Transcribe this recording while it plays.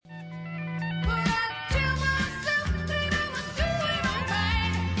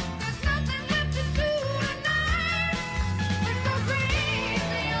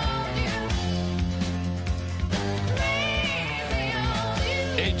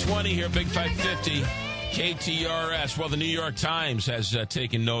8:20 here, Big 550, KTRS. Well, the New York Times has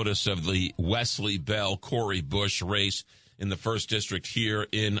taken notice of the Wesley Bell, Cori Bush race in the 1st District here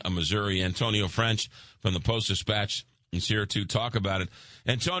in Missouri. Antonio French from the Post-Dispatch is here to talk about it.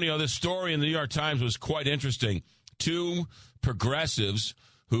 Antonio, this story in the New York Times was quite interesting. 2 progressives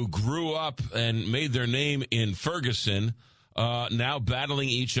who grew up and made their name in Ferguson, now battling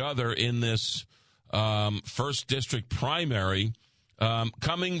each other in this 1st District primary,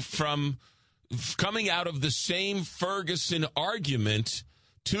 coming out of the same Ferguson argument,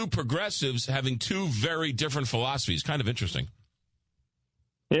 2 progressives having 2 very different philosophies. Kind of interesting.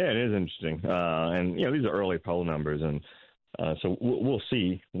 Yeah, it is interesting. And, these are early poll numbers, and so we'll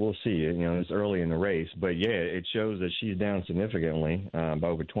see. We'll see. It's early in the race. But, yeah, it shows that she's down significantly by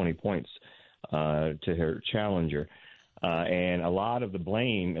over 20 points to her challenger. And a lot of the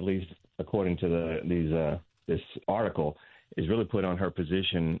blame, at least according to this article, is really put on her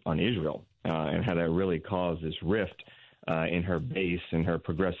position on Israel and how that really caused this rift in her base, in her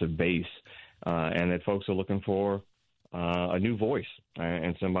progressive base, and that folks are looking for a new voice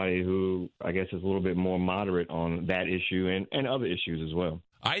and somebody who, I guess, is a little bit more moderate on that issue and other issues as well.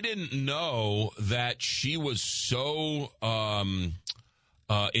 I didn't know that she was so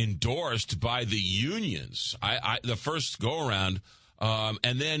endorsed by the unions. The first go-around,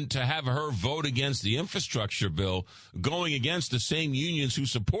 and then to have her vote against the infrastructure bill, going against the same unions who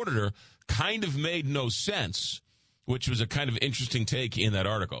supported her, kind of made no sense, which was a kind of interesting take in that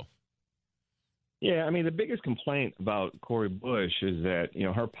article. Yeah, I mean, the biggest complaint about Cori Bush is that,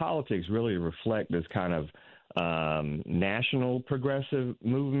 her politics really reflect this kind of national progressive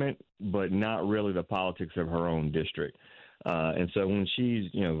movement, but not really the politics of her own district. And so when she's,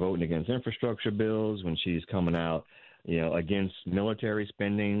 voting against infrastructure bills, when she's coming out, against military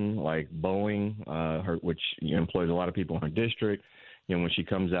spending like Boeing, which employs a lot of people in her district, when she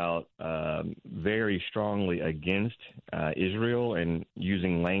comes out very strongly against Israel and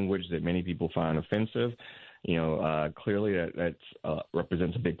using language that many people find offensive, clearly that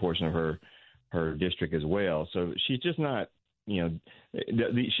represents a big portion of her district as well. So she's just not,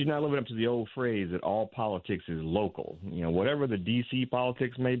 she's not living up to the old phrase that all politics is local. Whatever the D.C.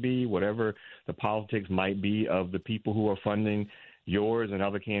 politics may be, whatever the politics might be of the people who are funding yours and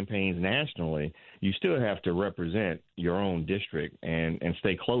other campaigns nationally, you still have to represent your own district and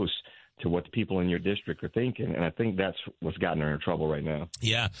stay close to what the people in your district are thinking. And I think that's what's gotten her in trouble right now.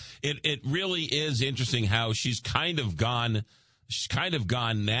 Yeah, it really is interesting how she's kind of gone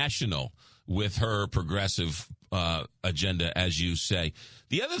national with her progressive agenda, as you say.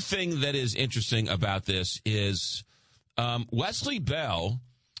 The other thing that is interesting about this is Wesley Bell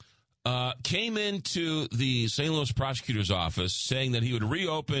came into the St. Louis prosecutor's office saying that he would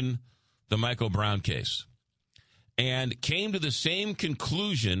reopen the Michael Brown case, and came to the same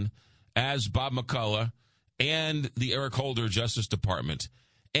conclusion as Bob McCullough and the Eric Holder Justice Department,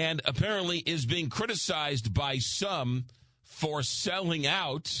 and apparently is being criticized by some for selling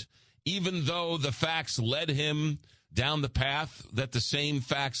out, even though the facts led him down the path that the same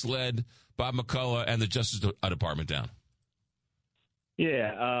facts led Bob McCullough and the Justice Department down.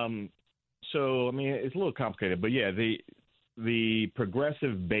 Yeah, so, I mean, it's a little complicated, but, yeah, the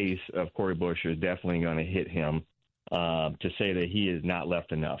progressive base of Cori Bush is definitely going to hit him to say that he is not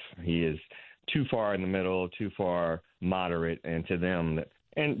left enough. He is too far in the middle, too far moderate, and to them,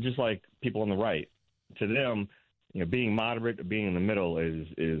 and just like people on the right, to them, being moderate or being in the middle is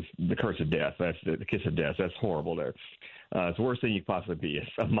the curse of death. That's the kiss of death. That's horrible there. It's the worst thing you could possibly be. It's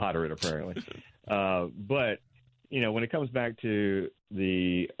a moderate, apparently. But, when it comes back to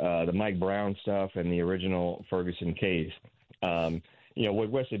the Mike Brown stuff and the original Ferguson case, what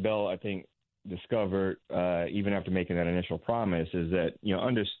Wesley Bell, I think, discovered, even after making that initial promise, is that,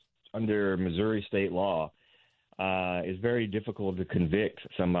 under Missouri state law, it's very difficult to convict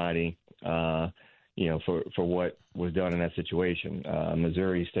somebody, for what was done in that situation.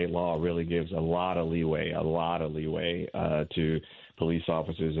 Missouri state law really gives a lot of leeway to police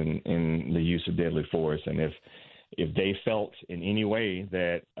officers in the use of deadly force. And if they felt in any way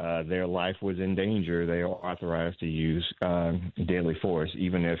that their life was in danger, they are authorized to use deadly force,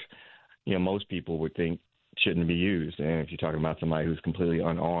 even if, most people would think shouldn't be used. And if you're talking about somebody who's completely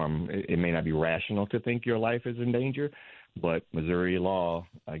unarmed, it may not be rational to think your life is in danger, but Missouri law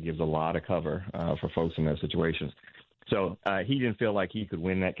gives a lot of cover for folks in those situations. So he didn't feel like he could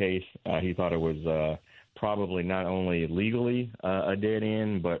win that case. He thought it was probably not only legally a dead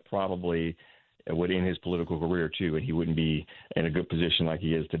end, but probably would end his political career, too, and he wouldn't be in a good position like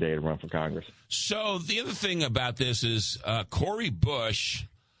he is today to run for Congress. So the other thing about this is Cori Bush,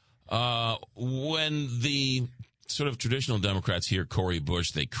 when the sort of traditional Democrats hear Cori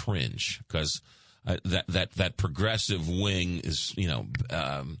Bush, they cringe because that progressive wing is,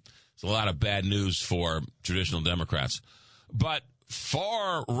 it's a lot of bad news for traditional Democrats. But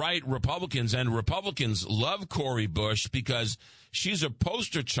far-right Republicans and Republicans love Cori Bush because she's a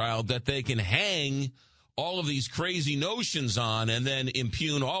poster child that they can hang all of these crazy notions on and then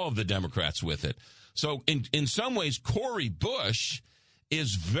impugn all of the Democrats with it. So in some ways, Cori Bush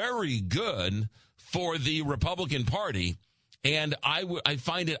is very good for the Republican Party, and I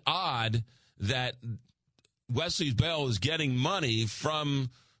find it odd that Wesley Bell is getting money from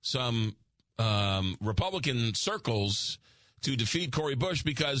some Republican circles to defeat Cori Bush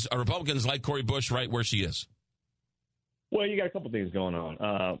because Republicans like Cori Bush right where she is. Well, you got a couple things going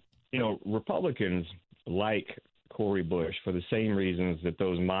on. Republicans like Cori Bush for the same reasons that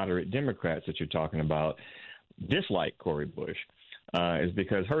those moderate Democrats that you're talking about dislike Cori Bush, is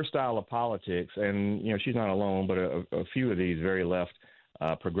because her style of politics, and she's not alone, but a few of these very left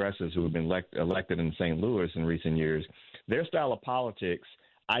progressives who have been elected in St. Louis in recent years, their style of politics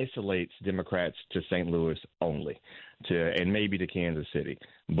isolates Democrats to St. Louis only, and maybe to Kansas City.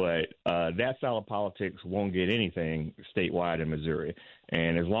 But that style of politics won't get anything statewide in Missouri.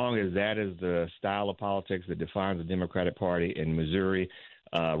 And as long as that is the style of politics that defines the Democratic Party in Missouri,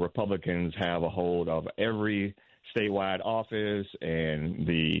 Republicans have a hold of every statewide office and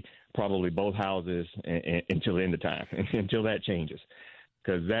probably both houses until the end of time, until that changes,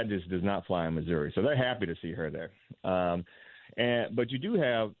 because that just does not fly in Missouri. So they're happy to see her there. But you do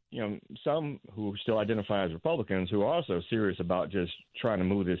have, some who still identify as Republicans who are also serious about just trying to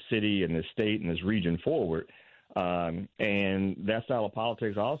move this city and this state and this region forward. And that style of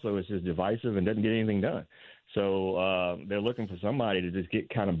politics also is just divisive and doesn't get anything done. So they're looking for somebody to just get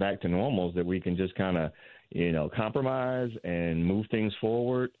kind of back to normal, that we can just kind of, compromise and move things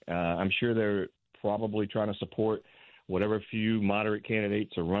forward. I'm sure they're probably trying to support whatever few moderate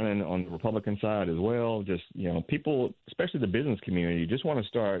candidates are running on the Republican side as well. Just, people, especially the business community, just want to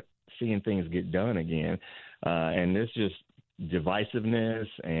start seeing things get done again. And this just divisiveness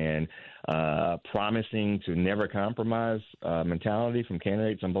and promising to never compromise mentality from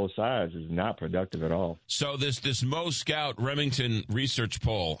candidates on both sides is not productive at all. So this Mo Scout Remington research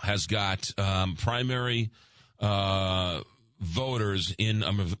poll has got primary voters in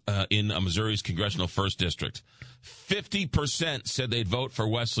Missouri's congressional 1st District. 50% said they'd vote for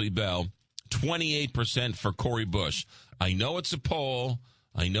Wesley Bell, 28% for Cori Bush. I know it's a poll.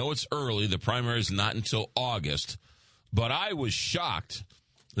 I know it's early. The primary is not until August. But I was shocked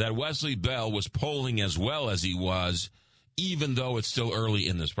that Wesley Bell was polling as well as he was, even though it's still early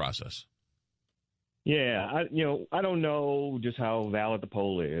in this process. Yeah, I don't know just how valid the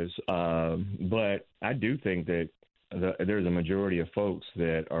poll is, but I do think that there's a majority of folks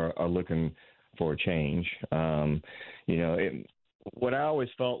that are looking for a change. What I always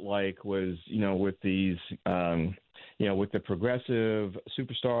felt like was, with these, with the progressive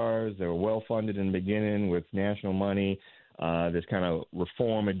superstars that were well funded in the beginning with national money, this kind of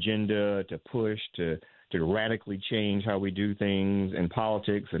reform agenda to push to radically change how we do things in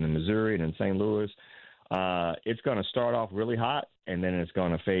politics and in Missouri and in St. Louis. It's going to start off really hot, and then it's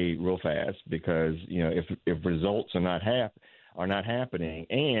going to fade real fast because, if results are not happening,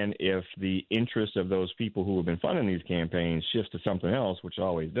 and if the interest of those people who have been funding these campaigns shifts to something else, which it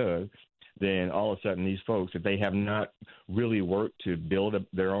always does, then all of a sudden these folks, if they have not really worked to build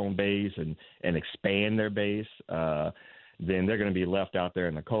their own base and expand their base, then they're going to be left out there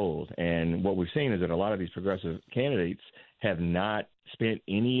in the cold. And what we've seen is that a lot of these progressive candidates have not spent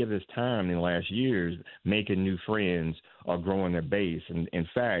any of this time in the last years making new friends or growing their base. And in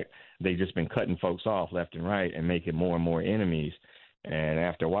fact, they've just been cutting folks off left and right and making more and more enemies. And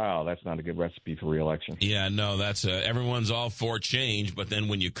after a while, that's not a good recipe for re-election. Yeah, no, that's everyone's all for change, but then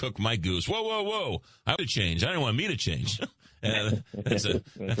when you cook my goose, whoa, I want to change. I don't want me to change. That's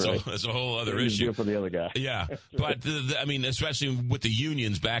a whole other issue. Do it for the other guy. Yeah, but especially with the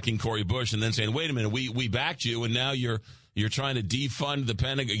unions backing Cori Bush and then saying, "Wait a minute, we backed you, and now you're trying to defund the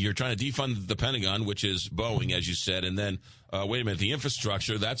Pentagon. You're trying to defund the Pentagon, which is Boeing, as you said, and then wait a minute, the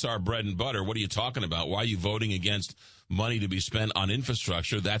infrastructure, that's our bread and butter. What are you talking about? Why are you voting against money to be spent on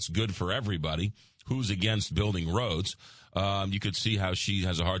infrastructure? That's good for everybody. Who's against building roads?" You could see how she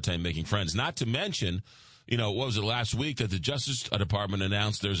has a hard time making friends. Not to mention, what was it last week that the Justice Department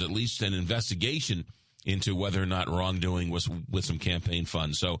announced there's at least an investigation into whether or not wrongdoing was with some campaign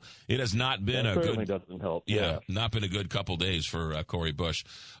funds. So it has not been that certainly doesn't help. Yeah, not been a good couple days for Cori Bush.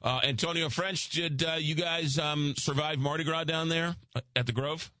 Antonio French, did you guys survive Mardi Gras down there at the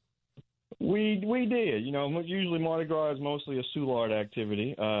Grove? We did. Usually Mardi Gras is mostly a Soulard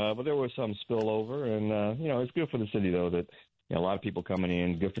activity, but there was some spillover, and it's good for the city though that a lot of people coming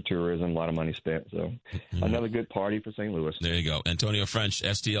in, good for tourism, a lot of money spent. So another good party for St. Louis. There you go. Antonio French,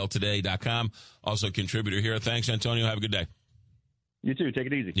 STLtoday.com, also a contributor here. Thanks, Antonio. Have a good day. You too. Take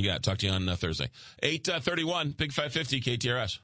it easy. You got it. Talk to you on Thursday. 8:31, Big 550, KTRS.